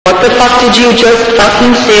What the fuck did you just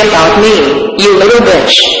fucking say about me, you little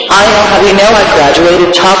bitch? I'll have you know I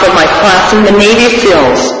graduated top of my class in the Navy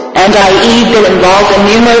SEALs, and I've been involved in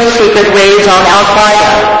numerous secret raids on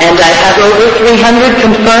Al-Qaeda, and I have over 300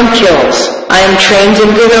 confirmed kills. I am trained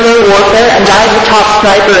in guerrilla warfare and I'm the top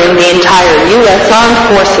sniper in the entire U.S.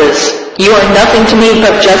 Armed Forces. You are nothing to me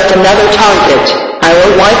but just another target. I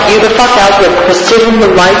will wipe you the fuck out with precision,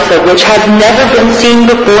 the likes of which have never been seen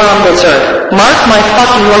before on this earth. Mark my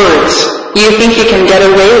fucking words. You think you can get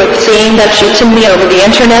away with saying that shit to me over the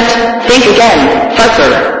internet? Think again,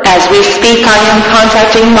 fucker. As we speak, I am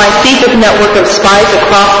contacting my secret network of spies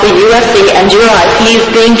across the USA and your IP is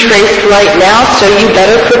being traced right now, so you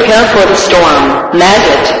better prepare for the storm.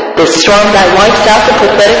 Maggot. The storm that wipes out the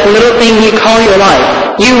pathetic little thing you call your life.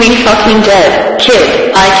 You fucking dead.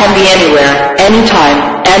 Kid, I can be anywhere,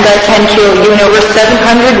 anytime, and I can kill you in over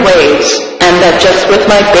 700 ways, and that just with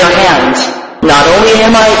my bare hands. Not only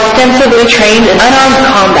am I extensively trained in unarmed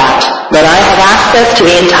combat, but I have access to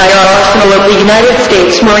the entire arsenal of the United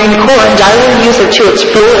States Marine Corps and I will use it to its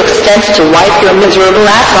full extent to wipe your miserable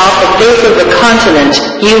ass off the face of the continent,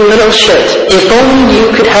 you little shit. If only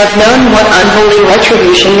you could have known what unholy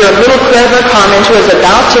retribution your little clever comment was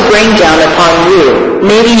about to bring down upon you.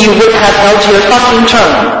 Maybe you would have held your fucking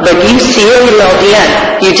tongue, but you CLDN,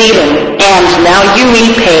 you demon, and now you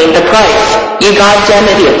paying the price. You goddamn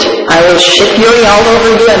idiot. I will shit fury all over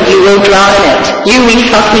you and you will drown in it. You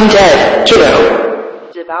fucking dead,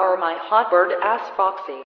 kiddo. Devour my hot bird ass Foxy.